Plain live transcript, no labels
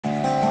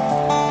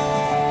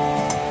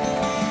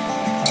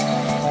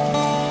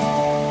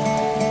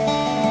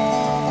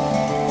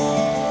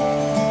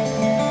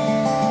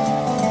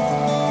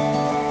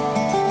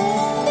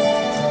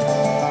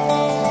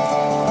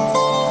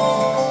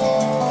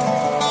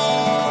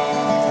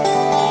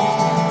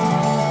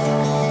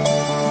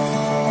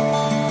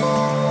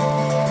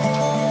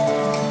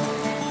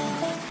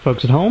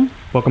Folks at home,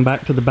 welcome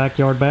back to the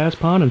Backyard Bass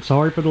Pond, and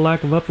sorry for the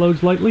lack of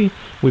uploads lately.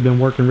 We've been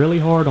working really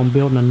hard on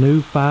building a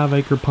new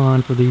 5-acre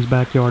pond for these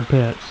backyard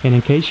pets. And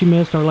in case you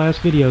missed our last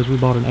videos, we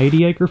bought an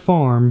 80-acre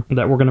farm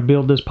that we're going to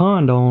build this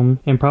pond on,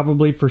 and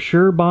probably for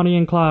sure Bonnie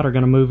and Clyde are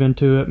going to move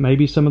into it,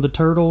 maybe some of the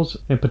turtles,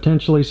 and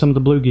potentially some of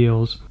the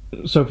bluegills.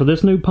 So for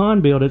this new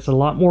pond build, it's a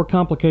lot more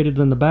complicated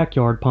than the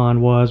backyard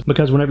pond was,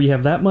 because whenever you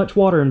have that much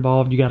water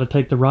involved, you got to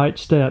take the right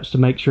steps to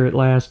make sure it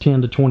lasts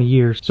 10 to 20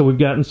 years. So we've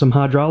gotten some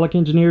hydraulic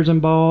engineers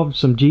involved,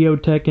 some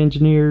geotech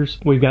engineers.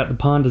 We've got the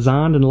pond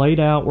designed and laid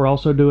out. We're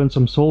also doing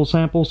some soil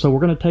samples, so we're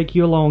going to take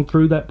you along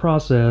through that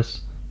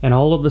process and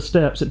all of the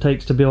steps it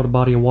takes to build a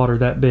body of water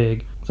that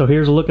big. So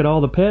here's a look at all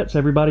the pets.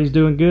 Everybody's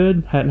doing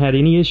good. Hadn't had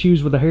any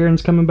issues with the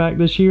herons coming back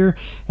this year,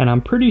 and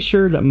I'm pretty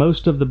sure that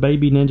most of the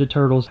baby Ninja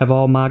Turtles have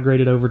all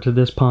migrated over to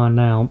this pond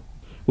now.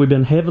 We've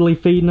been heavily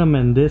feeding them,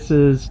 and this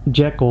is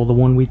Jekyll, the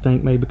one we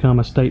think may become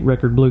a state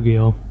record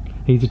bluegill.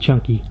 He's a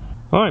chunky.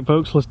 Alright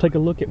folks, let's take a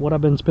look at what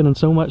I've been spending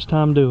so much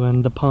time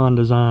doing, the pond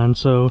design.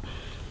 So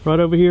right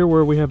over here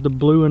where we have the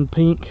blue and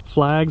pink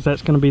flags,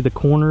 that's going to be the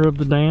corner of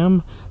the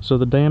dam. So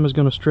the dam is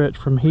going to stretch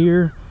from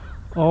here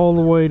all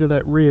the way to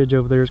that ridge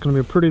over there. It's going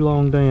to be a pretty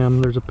long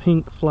dam. There's a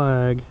pink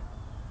flag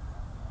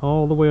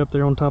all the way up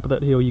there on top of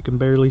that hill. You can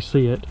barely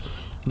see it.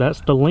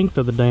 That's the length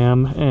of the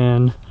dam,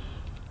 and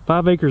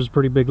 5 acres is a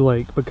pretty big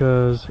lake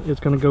because it's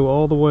going to go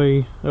all the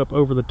way up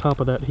over the top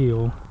of that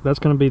hill. That's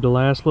going to be the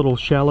last little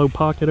shallow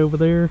pocket over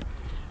there.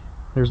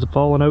 There's the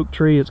fallen oak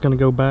tree. It's going to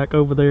go back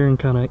over there and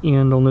kind of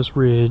end on this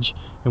ridge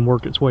and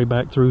work its way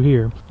back through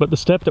here. But the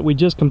step that we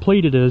just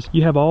completed is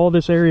you have all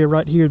this area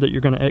right here that you're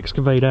going to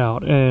excavate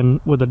out.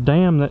 And with a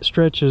dam that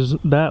stretches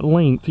that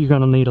length, you're going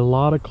to need a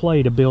lot of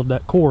clay to build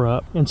that core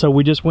up. And so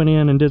we just went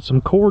in and did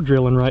some core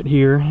drilling right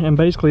here. And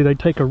basically they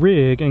take a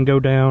rig and go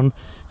down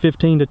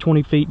 15 to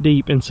 20 feet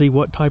deep and see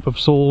what type of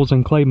soils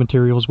and clay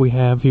materials we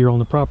have here on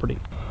the property.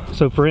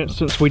 So for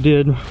instance, we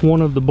did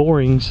one of the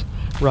borings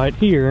right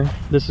here.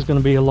 This is going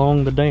to be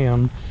along the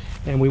dam,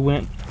 and we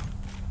went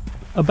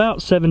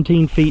about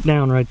 17 feet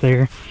down right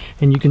there,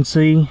 and you can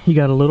see you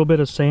got a little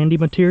bit of sandy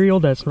material.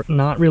 That's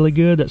not really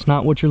good. That's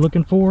not what you're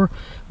looking for.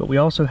 But we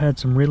also had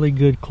some really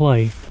good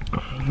clay.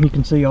 You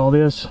can see all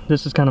this.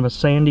 This is kind of a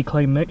sandy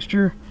clay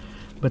mixture,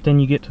 but then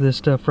you get to this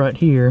stuff right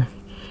here.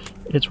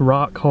 It's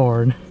rock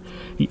hard.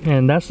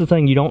 And that's the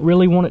thing, you don't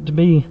really want it to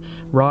be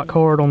rock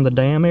hard on the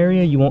dam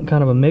area. You want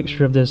kind of a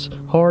mixture of this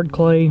hard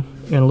clay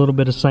and a little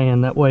bit of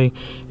sand. That way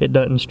it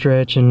doesn't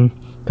stretch and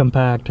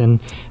compact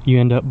and you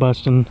end up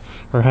busting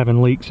or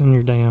having leaks in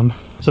your dam.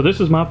 So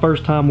this is my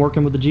first time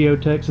working with the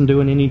geotechs and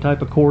doing any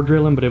type of core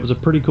drilling, but it was a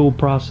pretty cool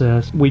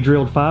process. We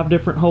drilled 5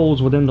 different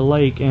holes within the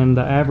lake, and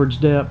the average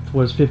depth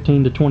was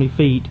 15 to 20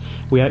 feet.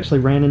 We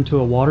actually ran into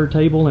a water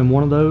table in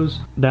one of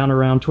those down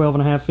around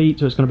 12.5 feet,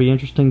 so it's going to be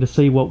interesting to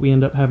see what we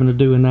end up having to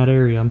do in that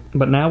area.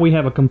 But now we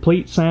have a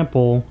complete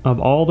sample of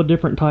all the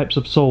different types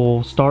of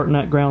soil, starting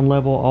at ground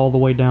level all the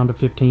way down to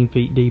 15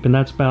 feet deep, and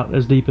that's about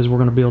as deep as we're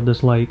going to build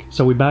this lake.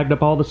 So we bagged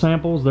up all the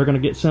samples. They're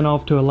going to get sent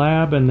off to a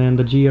lab, and then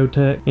the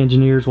geotech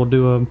engineers will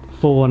do a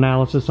full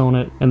analysis on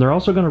it. And they're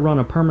also going to run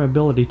a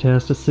permeability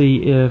test to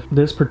see if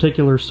this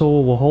particular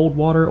soil will hold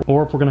water,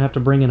 or if we're going to have to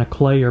bring in a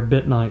clay or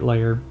bentonite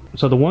layer.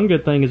 So the one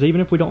good thing is,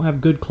 even if we don't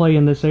have good clay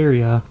in this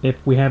area, if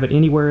we have it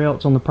anywhere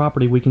else on the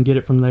property, we can get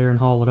it from there and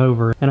haul it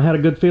over. And I had a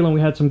good feeling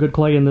we had some good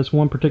clay in this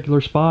one particular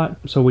spot,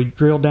 so we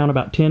drilled down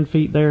about 10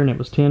 feet there, and it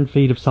was 10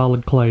 feet of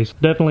solid clay. So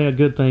definitely a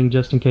good thing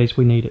just in case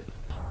we need it.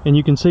 And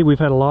you can see we've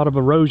had a lot of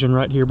erosion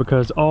right here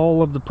because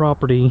all of the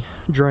property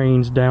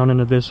drains down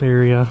into this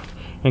area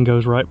and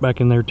goes right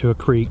back in there to a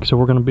creek. So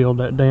we're going to build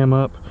that dam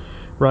up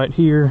right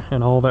here,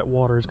 and all that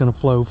water is going to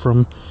flow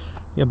from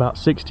about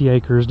 60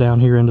 acres down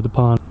here into the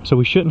pond. So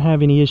we shouldn't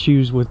have any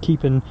issues with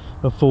keeping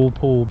a full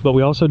pool. But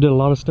we also did a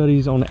lot of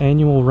studies on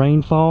annual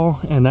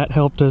rainfall, and that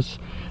helped us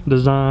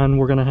design.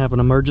 We're going to have an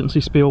emergency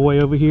spillway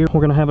over here.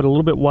 We're going to have it a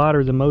little bit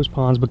wider than most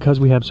ponds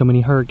because we have so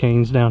many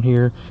hurricanes down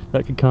here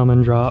that could come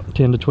and drop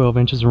 10 to 12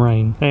 inches of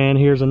rain. And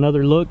here's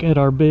another look at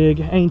our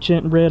big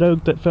ancient red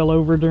oak that fell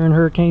over during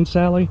Hurricane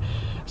Sally.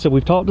 So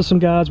we've talked to some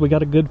guys. We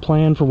got a good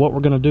plan for what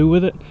we're going to do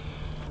with it.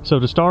 So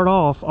to start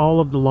off,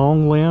 all of the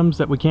long limbs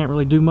that we can't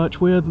really do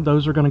much with,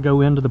 those are going to go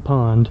into the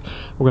pond.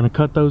 We're going to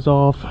cut those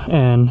off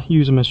and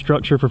use them as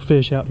structure for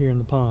fish out here in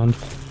the pond.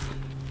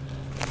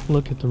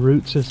 Look at the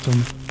root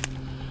system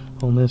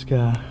on this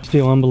guy.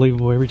 Still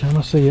unbelievable every time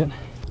I see it.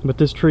 But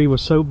this tree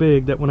was so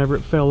big that whenever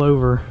it fell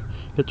over,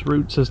 its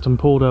root system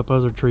pulled up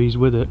other trees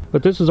with it.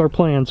 But this is our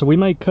plan. So we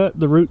may cut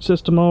the root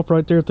system off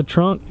right there at the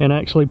trunk and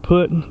actually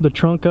put the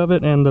trunk of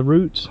it and the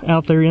roots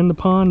out there in the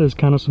pond as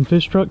kind of some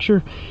fish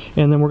structure.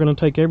 And then we're going to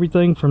take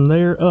everything from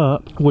there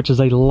up, which is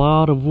a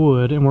lot of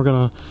wood, and we're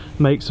going to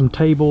make some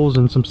tables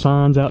and some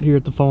signs out here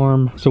at the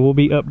farm. So we'll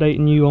be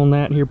updating you on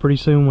that here pretty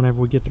soon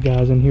whenever we get the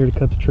guys in here to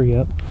cut the tree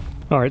up.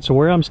 Alright, so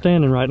where I'm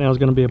standing right now is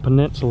going to be a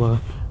peninsula.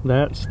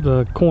 That's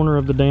the corner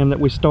of the dam that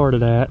we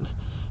started at.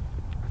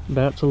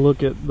 That's a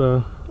look at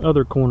the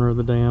other corner of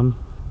the dam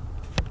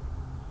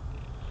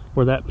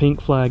where that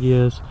pink flag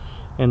is.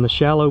 and the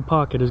shallow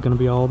pocket is going to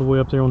be all the way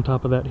up there on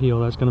top of that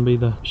hill. That's going to be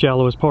the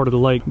shallowest part of the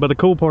lake. But the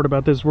cool part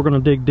about this, we're going to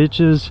dig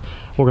ditches,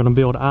 we're going to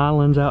build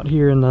islands out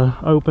here in the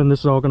open. This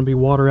is all going to be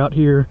water out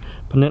here,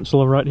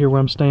 peninsula right here where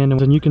I'm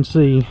standing, and you can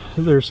see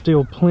there's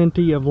still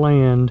plenty of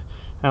land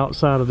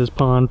outside of this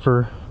pond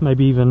for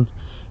maybe even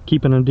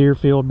keeping a deer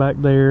field back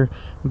there,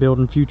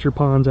 building future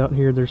ponds out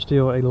here. There's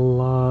still a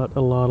lot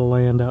of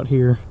land out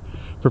here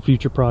for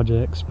future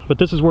projects. But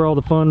this is where all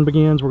the fun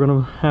begins. We're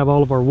going to have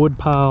all of our wood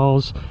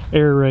piles,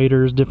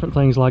 aerators, different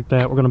things like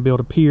that. We're going to build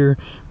a pier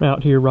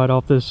out here right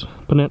off this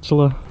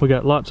peninsula. We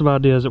got lots of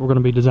ideas that we're going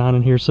to be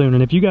designing here soon,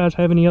 and if you guys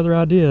have any other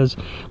ideas,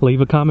 leave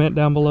a comment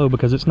down below,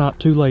 because it's not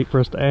too late for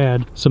us to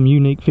add some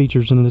unique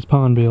features into this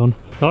pond build.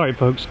 Alright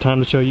folks,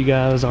 time to show you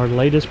guys our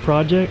latest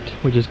project.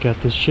 We just got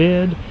this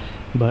shed,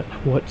 but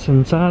what's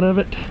inside of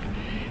it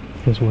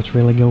is what's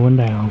really going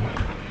down.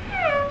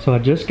 So I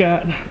just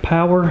got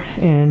power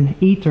and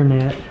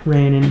Ethernet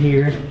ran in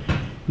here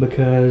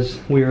because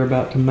we are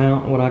about to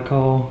mount what I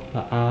call the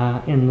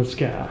eye in the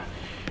sky.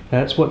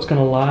 That's what's going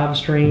to live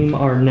stream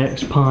our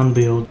next pond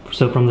build.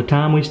 So from the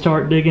time we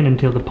start digging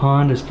until the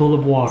pond is full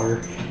of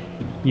water,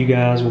 you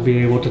guys will be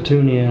able to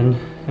tune in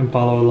and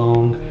follow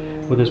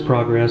along with this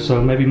progress. So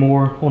maybe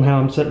more on how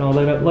I'm setting all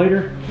that up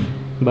later,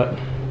 but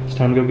it's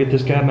time to go get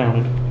this guy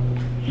mounted.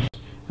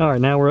 Alright,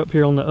 now we're up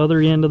here on the other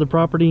end of the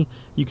property.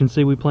 You can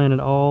see we planted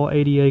all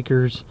 80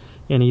 acres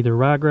in either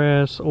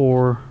ryegrass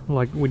or,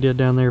 like we did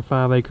down there,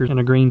 5 acres in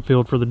a green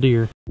field for the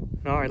deer.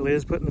 Alright,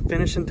 Liz putting the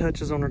finishing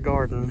touches on her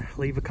garden.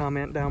 Leave a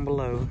comment down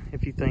below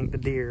if you think the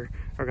deer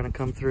are going to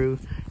come through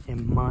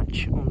and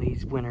munch on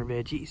these winter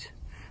veggies.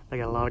 They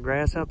got a lot of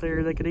grass out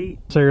there they could eat.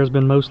 Sarah's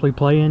been mostly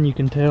playing. You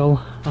can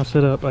tell I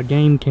set up a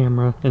game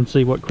camera and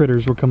see what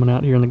critters were coming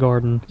out here in the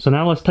garden. So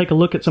now let's take a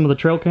look at some of the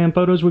trail cam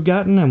photos we've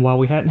gotten. And while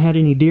we hadn't had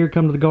any deer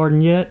come to the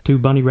garden yet, 2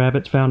 bunny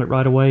rabbits found it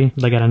right away.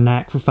 They got a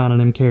knack for finding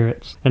them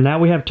carrots. And now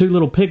we have 2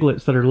 little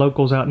piglets that are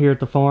locals out here at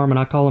the farm, and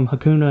I call them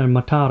Hakuna and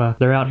Matata.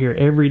 They're out here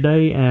every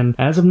day, and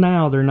as of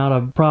now, they're not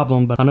a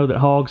problem, but I know that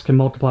hogs can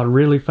multiply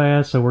really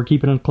fast, so we're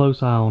keeping a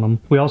close eye on them.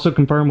 We also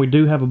confirmed we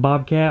do have a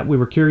bobcat. We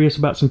were curious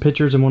about some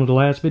pictures in one of the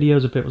last videos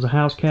if it was a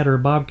house cat or a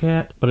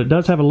bobcat, but it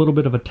does have a little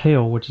bit of a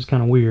tail, which is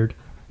kind of weird.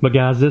 But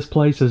guys, this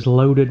place is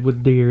loaded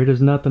with deer. It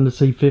is nothing to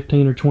see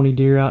 15 or 20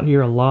 deer out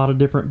here, a lot of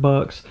different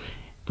bucks.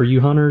 For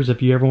you hunters,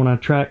 if you ever want to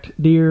attract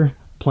deer,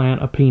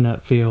 plant a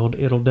peanut field.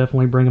 It'll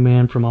definitely bring them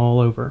in from all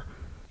over.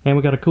 And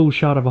we got a cool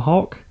shot of a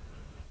hawk,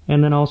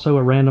 and then also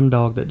a random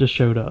dog that just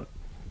showed up.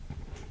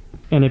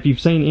 And if you've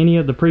seen any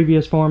of the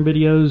previous farm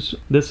videos,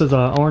 this is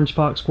an orange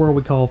fox squirrel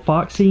we call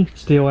Foxy,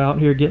 still out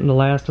here getting the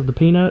last of the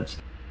peanuts.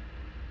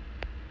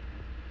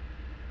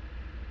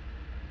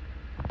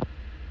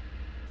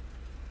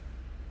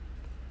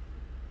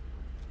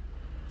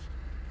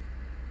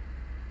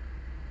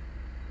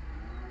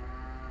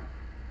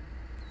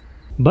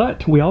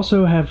 But we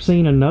also have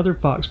seen another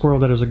fox squirrel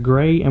that is a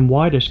gray and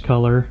whitish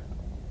color.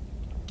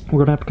 We're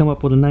going to have to come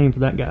up with a name for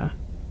that guy.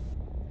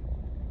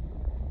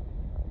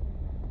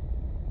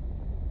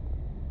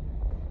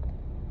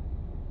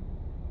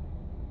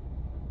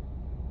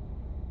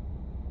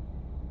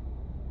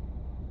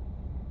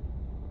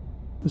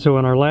 So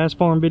in our last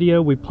farm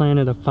video, we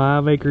planted a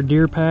 5-acre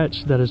deer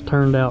patch that has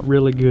turned out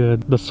really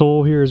good. The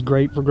soil here is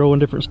great for growing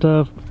different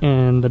stuff,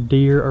 and the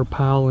deer are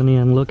piling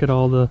in. Look at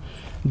all the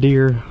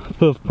deer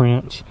hoof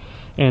prints,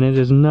 and it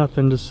is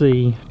nothing to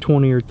see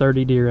 20 or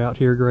 30 deer out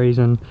here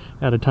grazing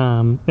at a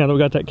time. Now that we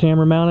got that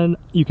camera mounted,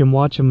 you can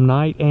watch them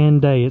night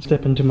and day. Let's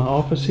step into my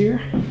office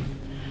here.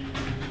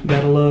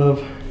 Gotta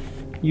love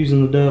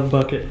using the Dove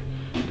bucket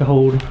to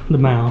hold the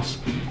mouse.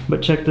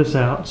 But check this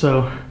out.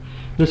 So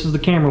this is the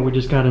camera we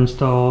just got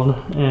installed,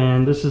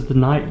 and this is the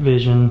night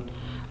vision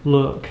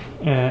look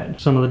at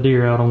some of the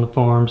deer out on the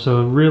farm.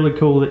 So really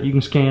cool that you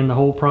can scan the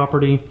whole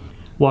property,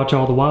 watch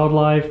all the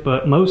wildlife,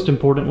 but most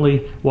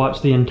importantly,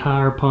 watch the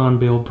entire pond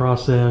build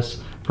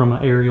process from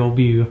an aerial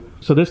view.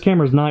 So this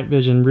camera's night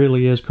vision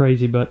really is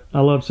crazy, but I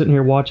love sitting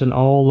here watching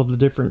all of the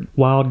different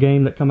wild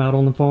game that come out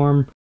on the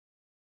farm.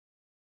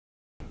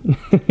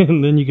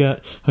 And then you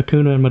got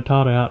Hakuna and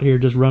Matata out here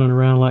just running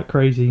around like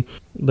crazy.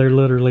 They're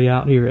literally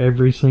out here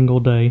every single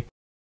day.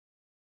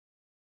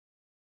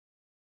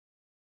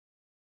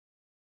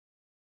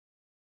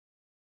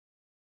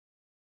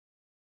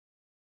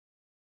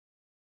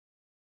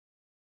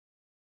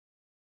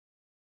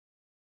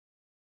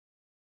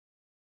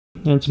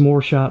 And some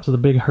more shots of the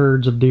big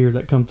herds of deer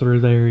that come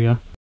through the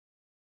area.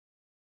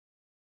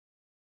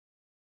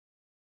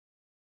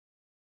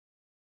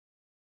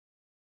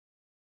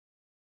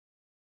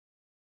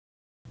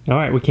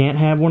 Alright, we can't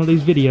have one of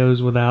these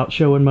videos without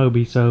showing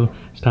Moby, so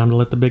it's time to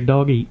let the big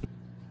dog eat.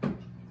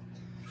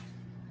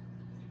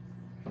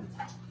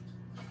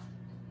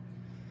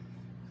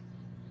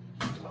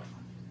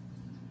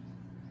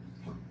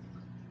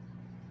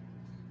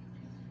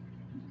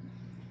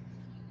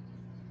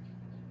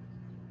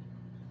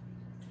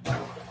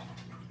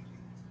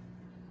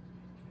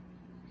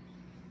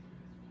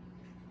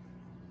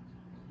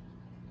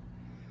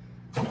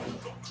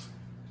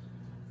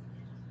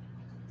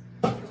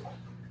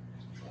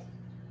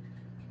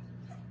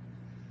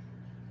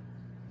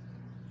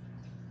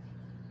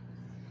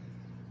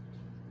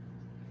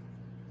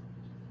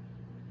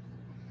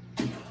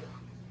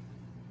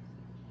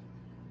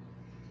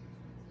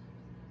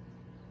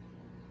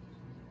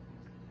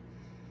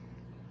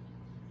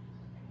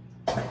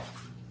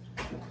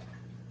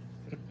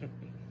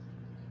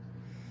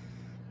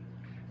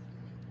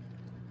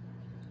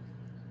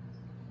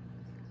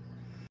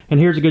 And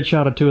here's a good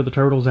shot of two of the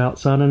turtles out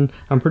sunning.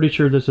 I'm pretty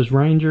sure this is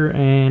Ranger,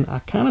 and I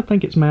kind of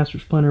think it's Master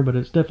Splinter, but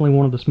it's definitely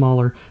one of the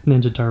smaller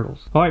Ninja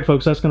Turtles. Alright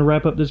folks, that's going to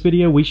wrap up this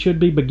video. We should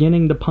be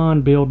beginning the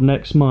pond build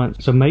next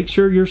month, so make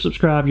sure you're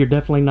subscribed. You're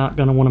definitely not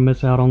going to want to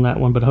miss out on that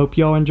one. But hope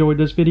y'all enjoyed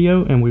this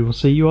video, and we will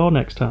see you all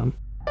next time.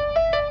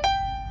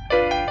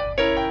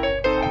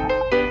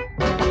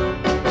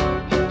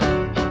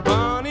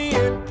 Bonnie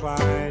and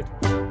Clyde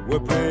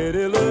were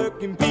pretty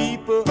looking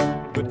people,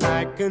 but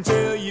I can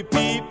tell you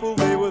people,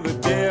 they were the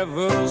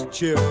devil's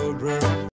children.